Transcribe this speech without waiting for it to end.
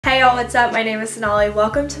Hey y'all, what's up? My name is Sonali.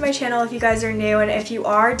 Welcome to my channel if you guys are new, and if you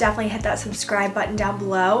are, definitely hit that subscribe button down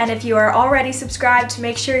below. And if you are already subscribed,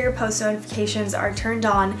 make sure your post notifications are turned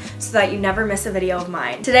on so that you never miss a video of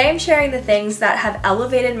mine. Today I'm sharing the things that have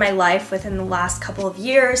elevated my life within the last couple of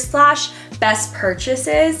years / best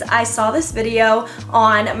purchases. I saw this video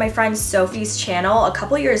on my friend Sophie's channel a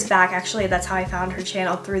couple years back. Actually, that's how I found her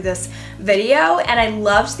channel, through this video, and I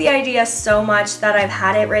loved the idea so much that I've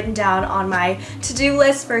had it written down on my to-do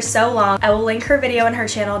list for so long. I will link her video and her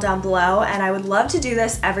channel down below, and I would love to do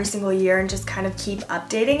this every single year and just kind of keep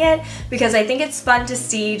updating it because I think it's fun to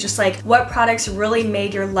see just like what products really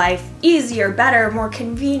made your life easier, better, more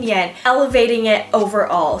convenient, elevating it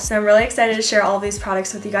overall. So I'm really excited to share all of these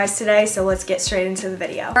products with you guys today, so let's get straight into the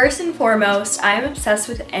video. First and foremost, I am obsessed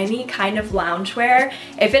with any kind of loungewear.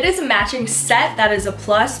 If it is a matching set, that is a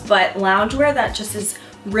plus, but loungewear that just is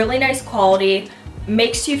really nice quality,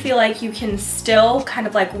 makes you feel like you can still kind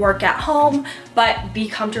of like work at home but be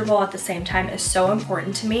comfortable at the same time is so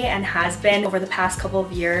important to me, and has been over the past couple of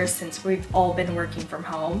years since we've all been working from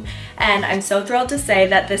home. And I'm so thrilled to say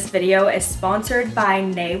that this video is sponsored by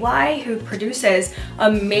Naywai, who produces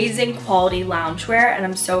amazing quality loungewear, and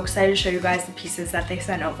I'm so excited to show you guys the pieces that they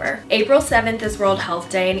sent over. April 7th is World Health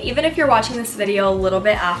Day, and even if you're watching this video a little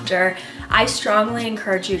bit after, I strongly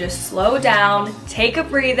encourage you to slow down, take a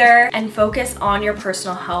breather, and focus on your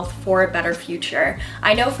personal health for a better future.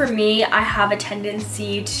 I know for me, I have a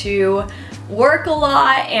tendency to work a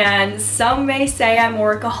lot, and some may say I'm a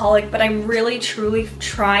workaholic, but I'm really truly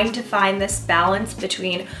trying to find this balance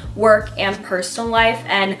between work and personal life,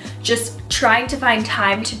 and just trying to find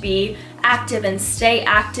time to be active and stay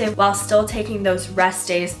active while still taking those rest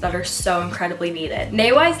days that are so incredibly needed.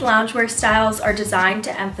 Naywai's loungewear styles are designed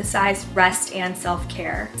to emphasize rest and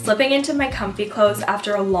self-care. Slipping into my comfy clothes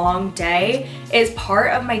after a long day is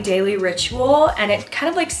part of my daily ritual, and it kind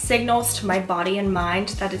of like signals to my body and mind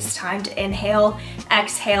that it's time to inhale,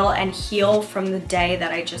 exhale, and heal from the day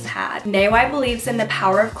that I just had. Naywai believes in the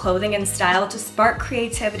power of clothing and style to spark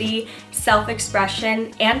creativity,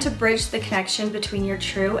 self-expression, and to bridge the connection between your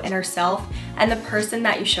true inner self and the person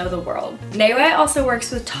that you show the world. Naywai also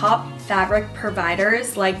works with top fabric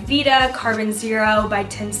providers like Vita, Carbon Zero, by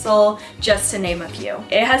Tinsel, just to name a few.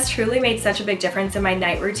 It has truly made such a big difference in my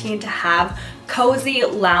night routine to have cozy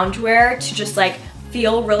loungewear to just like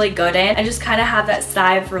feel really good in and just kind of have that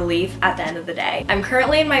sigh of relief at the end of the day. I'm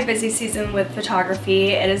currently in my busy season with photography.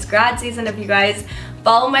 It is grad season. If you guys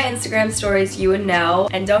follow my Instagram stories, you would know.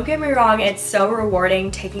 And don't get me wrong, it's so rewarding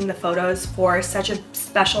taking the photos for such a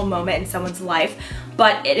special moment in someone's life,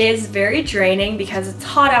 but it is very draining because it's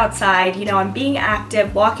hot outside. You know, I'm being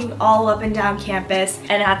active, walking all up and down campus,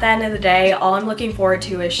 and at the end of the day, all I'm looking forward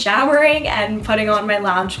to is showering and putting on my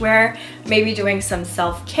loungewear, maybe doing some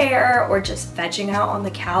self-care or just vegging out on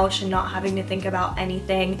the couch and not having to think about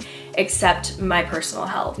anything except my personal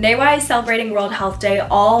health. Naywai is celebrating World Health Day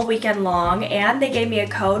all weekend long, and they gave me a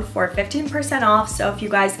code for 15% off, so if you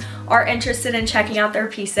guys are interested in checking out their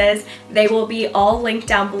pieces, they will be all linked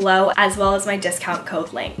down below, as well as my discount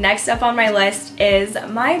code link. Next up on my list is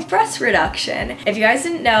my breast reduction. If you guys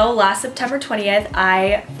didn't know, last September 20th,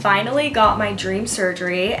 I finally got my dream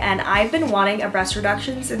surgery, and I've been wanting a breast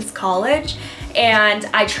reduction since college, and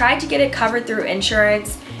I tried to get it covered through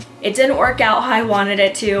insurance. It didn't work out how I wanted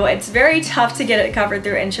it to. It's very tough to get it covered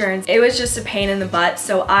through insurance. It was just a pain in the butt,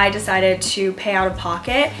 so I decided to pay out of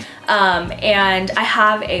pocket. And I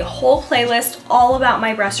have a whole playlist all about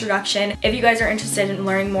my breast reduction. If you guys are interested in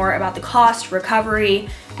learning more about the cost, recovery,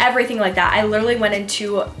 everything like that, I literally went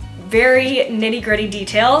into very nitty-gritty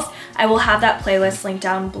details. I will have that playlist linked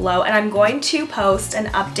down below, and I'm going to post an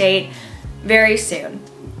update very soon.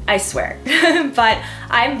 I swear. But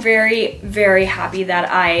I'm very, very happy that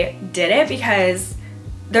I did it because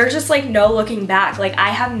there's just like no looking back. Like, I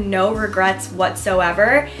have no regrets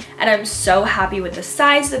whatsoever, and I'm so happy with the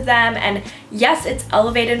size of them. And yes, it's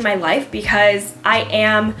elevated my life because I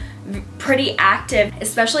am pretty active,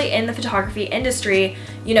 especially in the photography industry.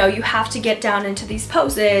 You know, you have to get down into these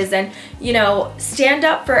poses and, you know, stand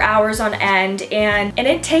up for hours on end, and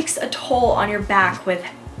it takes a toll on your back with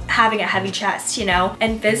having a heavy chest, you know.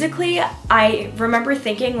 And physically, I remember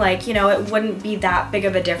thinking like, you know, it wouldn't be that big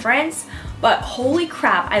of a difference, but holy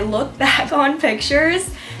crap, I look back on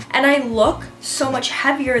pictures and I look so much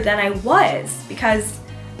heavier than I was because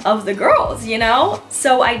of the girls, you know.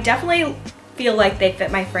 So I definitely feel like they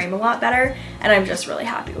fit my frame a lot better, and I'm just really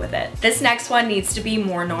happy with it. This next one needs to be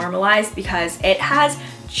more normalized because it has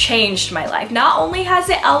changed my life. Not only has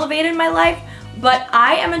it elevated my life, but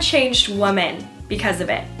I am a changed woman because of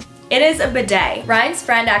it. It is a bidet. Ryan's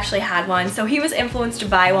friend actually had one, so he was influenced to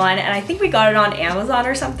buy one, and I think we got it on Amazon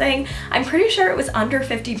or something. I'm pretty sure it was under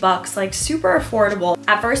 50 bucks, like super affordable.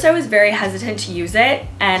 At first I was very hesitant to use it,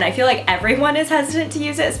 and I feel like everyone is hesitant to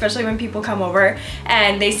use it, especially when people come over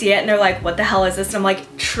and they see it and they're like, what the hell is this? And I'm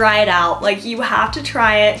like, try it out. Like, you have to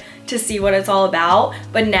try it to see what it's all about.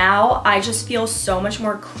 But now I just feel so much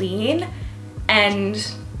more clean, and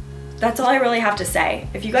that's all I really have to say.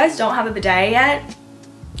 If you guys don't have a bidet yet,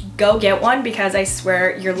 go get one, because I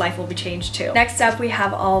swear your life will be changed too. Next up, we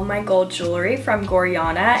have all my gold jewelry from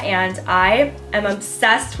Gorjana, and I am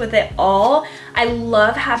obsessed with it all. I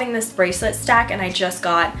love having this bracelet stack, and I just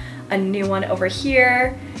got a new one over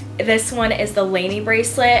here. This one is the Laney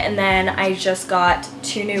bracelet, and then I just got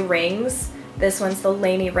 2 new rings. This one's the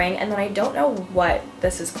Laney ring, and then I don't know what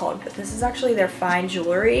this is called, but this is actually their fine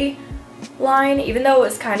jewelry line, even though it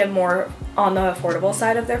was kind of more on the affordable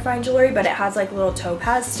side of their fine jewelry, but it has like little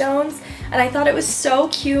topaz stones, and I thought it was so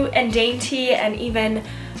cute and dainty. And even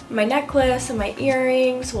my necklace and my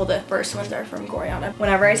earrings, well, the first ones are from Gorjana.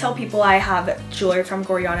 Whenever I tell people I have jewelry from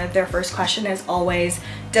Gorjana, their first question is always,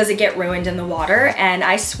 does it get ruined in the water? And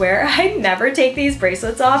I swear I never take these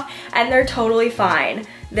bracelets off, and they're totally fine.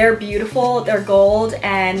 They're beautiful, they're gold,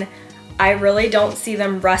 and I really don't see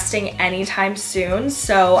them rusting anytime soon.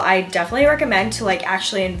 So I definitely recommend to like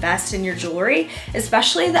actually invest in your jewelry,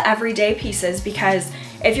 especially the everyday pieces, because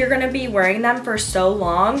if you're gonna be wearing them for so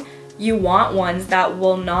long, you want ones that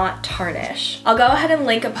will not tarnish. I'll go ahead and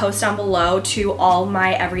link a post down below to all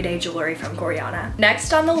my everyday jewelry from Gorjana.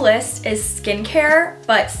 Next on the list is skincare,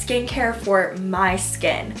 but skincare for my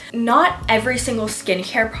skin. Not every single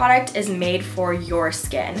skincare product is made for your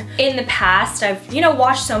skin. In the past, I've,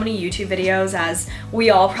 watched so many YouTube videos, as we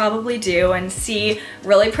all probably do, and see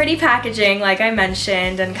really pretty packaging like I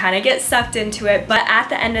mentioned and kind of get sucked into it. But at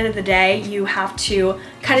the end of the day, you have to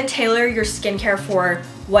kind of tailor your skincare for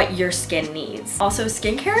what your skin needs. Also,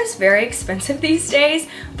 skincare is very expensive these days,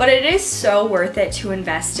 but it is so worth it to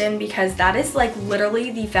invest in, because that is like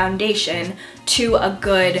literally the foundation to a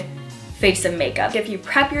good face of makeup. If you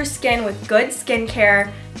prep your skin with good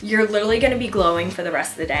skincare, you're literally gonna be glowing for the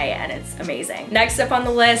rest of the day, and it's amazing. Next up on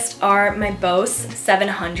the list are my Bose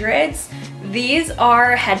 700s. These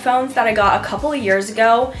are headphones that I got a couple of years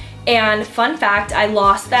ago, and fun fact, I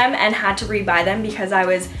lost them and had to rebuy them because I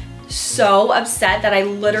was so upset that I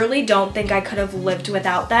literally don't think I could have lived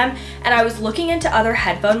without them. And I was looking into other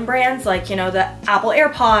headphone brands like, the Apple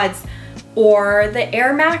AirPods or the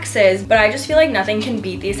Air Maxes, but I just feel like nothing can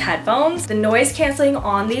beat these headphones. The noise canceling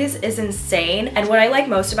on these is insane, and what I like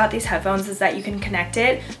most about these headphones is that you can connect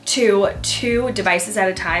it to 2 devices at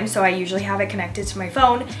a time. So I usually have it connected to my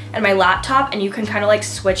phone and my laptop, and you can kind of like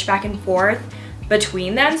switch back and forth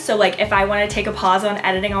between them. So like if I want to take a pause on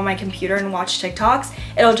editing on my computer and watch TikToks,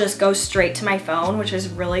 it'll just go straight to my phone, which is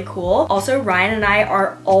really cool. Also, Ryan and I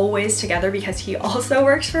are always together because he also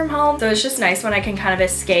works from home. So it's just nice when I can kind of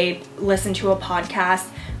escape, listen to a podcast,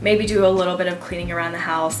 maybe do a little bit of cleaning around the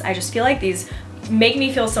house. I just feel like these make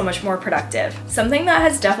me feel so much more productive. Something that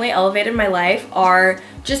has definitely elevated my life are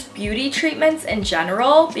just beauty treatments in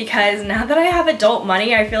general, because now that I have adult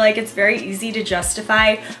money, I feel like it's very easy to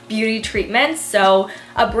justify beauty treatments. So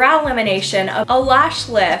a brow lamination, a lash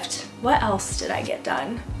lift. What else did I get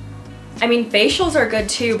done? I mean, facials are good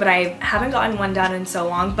too, but I haven't gotten one done in so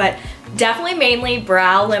long, but definitely mainly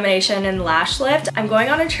brow lamination and lash lift. I'm going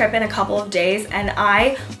on a trip in a couple of days, and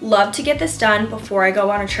I love to get this done before I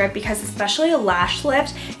go on a trip, because especially a lash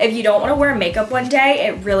lift, if you don't want to wear makeup one day,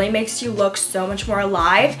 it really makes you look so much more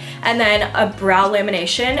alive. And then a brow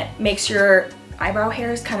lamination makes your eyebrow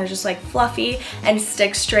hairs kind of just like fluffy and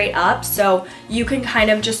stick straight up, so you can kind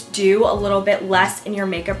of just do a little bit less in your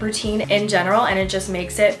makeup routine in general, and it just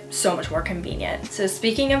makes it so much more convenient. So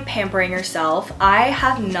speaking of pampering yourself, I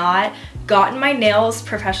have not gotten my nails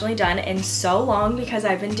professionally done in so long because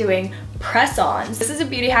I've been doing press-ons. This is a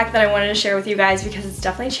beauty hack that I wanted to share with you guys because it's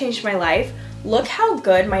definitely changed my life. Look how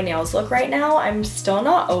good my nails look right now. I'm still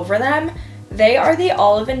not over them. They are the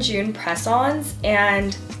Olive and June press-ons,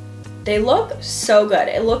 and they look so good.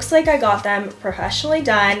 It looks like I got them professionally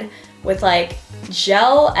done with like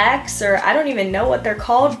Gel X, or I don't even know what they're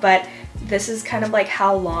called, but this is kind of like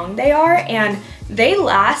how long they are, and they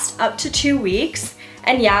last up to 2 weeks.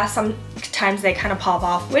 And yeah, sometimes they kind of pop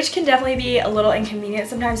off, which can definitely be a little inconvenient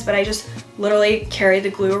sometimes, but I just literally carry the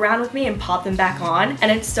glue around with me and pop them back on. And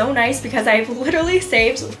it's so nice because I've literally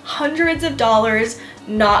saved hundreds of dollars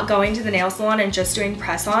not going to the nail salon and just doing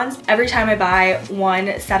press-ons. Every time I buy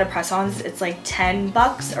one set of press-ons, it's like 10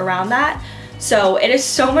 bucks, around that. So it is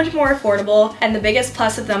so much more affordable, and the biggest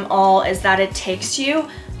plus of them all is that it takes you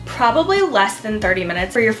probably less than 30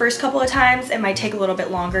 minutes. For your first couple of times, it might take a little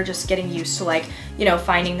bit longer just getting used to like, you know,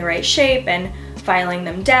 finding the right shape and filing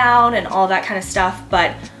them down and all that kind of stuff,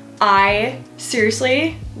 but I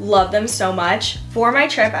seriously love them so much. For my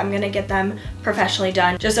trip, I'm gonna get them professionally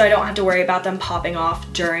done just so I don't have to worry about them popping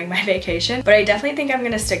off during my vacation. But I definitely think I'm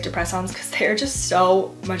gonna stick to press-ons because they're just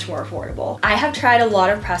so much more affordable. I have tried a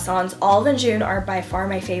lot of press-ons. Olive and June are by far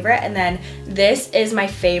my favorite, and then this is my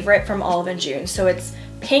favorite from Olive and June. So it's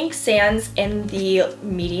pink sands in the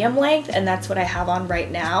medium length, and that's what I have on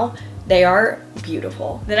right now. They are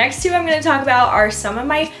beautiful. The next two I'm going to talk about are some of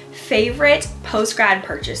my favorite post-grad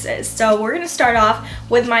purchases. So we're going to start off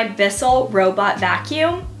with my Bissell robot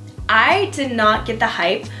vacuum. I did not get the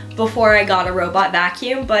hype before I got a robot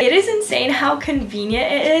vacuum, but it is insane how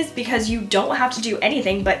convenient it is because you don't have to do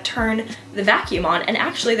anything but turn the vacuum on, and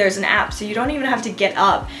actually there's an app, so you don't even have to get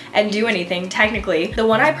up and do anything technically. The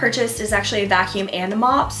one I purchased is actually a vacuum and a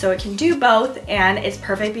mop, so it can do both, and it's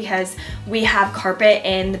perfect because we have carpet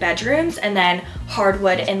in the bedrooms and then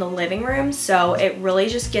hardwood in the living room, so it really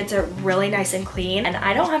just gets it really nice and clean, and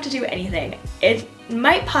I don't have to do anything. It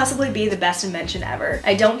might possibly be the best invention ever.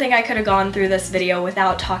 I don't think I could have gone through this video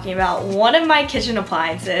without talking about one of my kitchen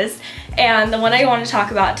appliances, and the one I want to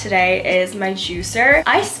talk about today is my juicer.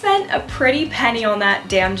 I spent a pretty penny on that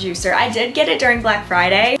damn juicer. I did get it during Black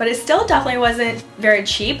Friday, but it still definitely wasn't very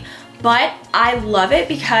cheap, but I love it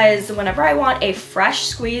because whenever I want a fresh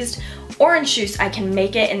squeezed orange juice, I can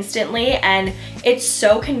make it instantly, and it's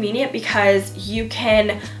so convenient because you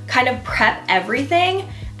can kind of prep everything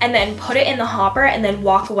and then put it in the hopper and then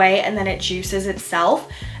walk away, and then it juices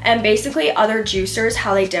itself. And basically other juicers,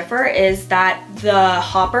 how they differ is that the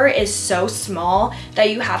hopper is so small that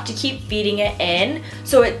you have to keep feeding it in.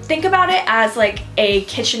 So think about it as like a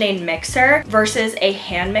KitchenAid mixer versus a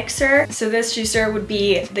hand mixer. So this juicer would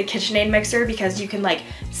be the KitchenAid mixer because you can like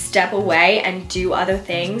step away and do other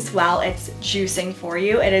things while it's juicing for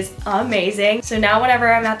you. It is amazing. So now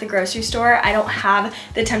whenever I'm at the grocery store, I don't have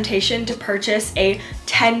the temptation to purchase a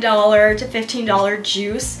 $10 to $15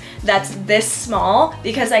 juice that's this small,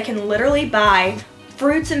 because I can literally buy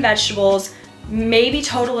fruits and vegetables maybe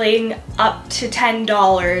totaling up to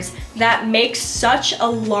 $10 that makes such a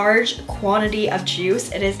large quantity of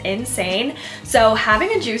juice. It is insane. So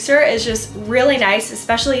having a juicer is just really nice,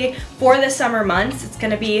 especially for the summer months. It's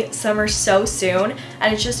gonna be summer so soon,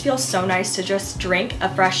 and it just feels so nice to just drink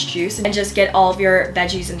a fresh juice and just get all of your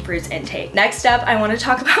veggies and fruits intake. Next up, I want to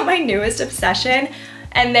talk about my newest obsession,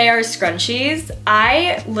 and they are scrunchies.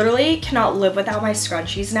 I literally cannot live without my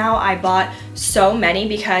scrunchies now. I bought so many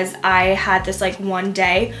because I had this like one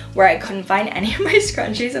day where I couldn't find any of my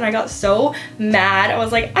scrunchies, and I got so mad. I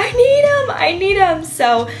was like, I need them.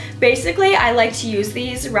 So basically I like to use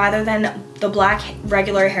these rather than the black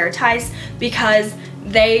regular hair ties because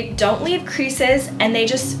they don't leave creases and they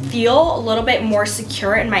just feel a little bit more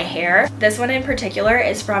secure in my hair. This one in particular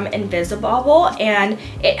is from Invisibobble, and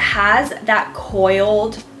it has that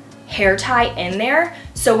coiled hair tie in there.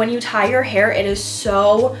 So when you tie your hair, it is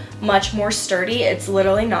so much more sturdy. It's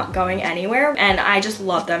literally not going anywhere, and I just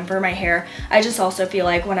love them for my hair. I just also feel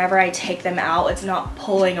like whenever I take them out, it's not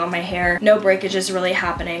pulling on my hair. No breakage is really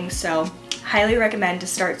happening, so highly recommend to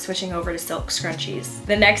start switching over to silk scrunchies.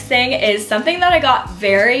 The next thing is something that I got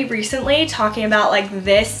very recently, talking about like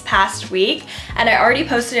this past week, and I already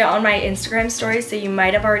posted it on my Instagram story, so you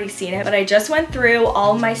might have already seen it, but I just went through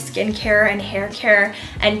all my skincare and hair care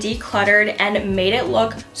and decluttered and made it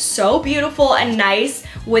look so beautiful and nice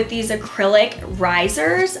with these acrylic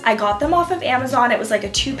risers. I got them off of Amazon. It was like a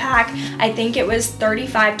 2-pack. I think it was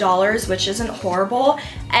 $35, which isn't horrible,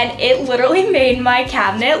 and it literally made my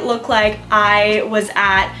cabinet look like I was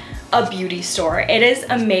at a beauty store. It is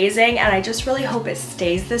amazing, and I just really hope it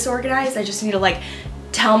stays this organized. I just need to like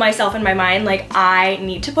tell myself in my mind like I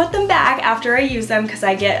need to put them back after I use them because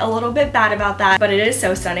I get a little bit bad about that, but it is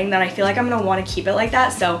so stunning that I feel like I'm gonna want to keep it like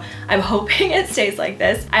that, so I'm hoping it stays like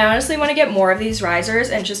this. I honestly want to get more of these risers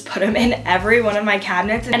and just put them in every one of my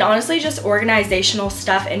cabinets, and honestly just organizational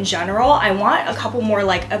stuff in general. I want a couple more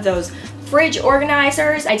like of those fridge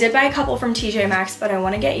organizers. I did buy a couple from TJ Maxx, but I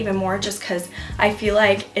want to get even more just because I feel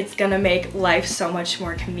like it's gonna make life so much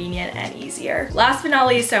more convenient and easier. Last but not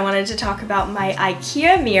least, I wanted to talk about my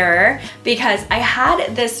IKEA mirror because I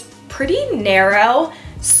had this pretty narrow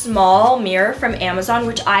small mirror from Amazon,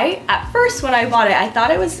 which at first when I bought it, I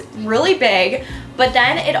thought it was really big, but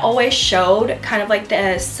then it always showed kind of like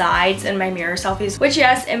the sides in my mirror selfies, which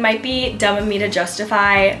yes, it might be dumb of me to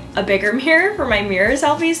justify a bigger mirror for my mirror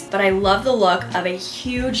selfies, but I love the look of a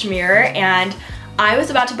huge mirror, and I was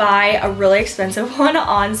about to buy a really expensive one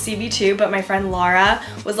on CB2, but my friend Laura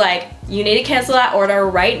was like, you need to cancel that order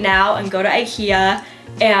right now and go to IKEA.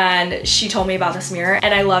 And she told me about this mirror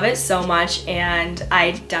and I love it so much, and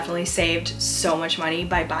I definitely saved so much money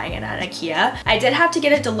by buying it at IKEA. I did have to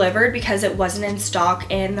get it delivered because it wasn't in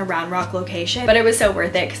stock in the Round Rock location, but it was so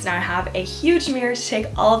worth it because now I have a huge mirror to take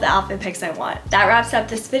all of the outfit pics I want. That wraps up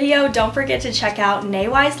this video. Don't forget to check out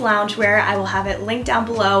Naywise Loungewear. I will have it linked down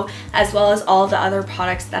below, as well as all of the other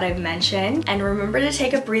products that I've mentioned. And remember to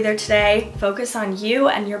take a breather today, focus on you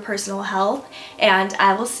and your personal health, and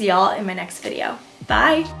I will see y'all in my next video.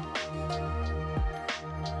 Bye!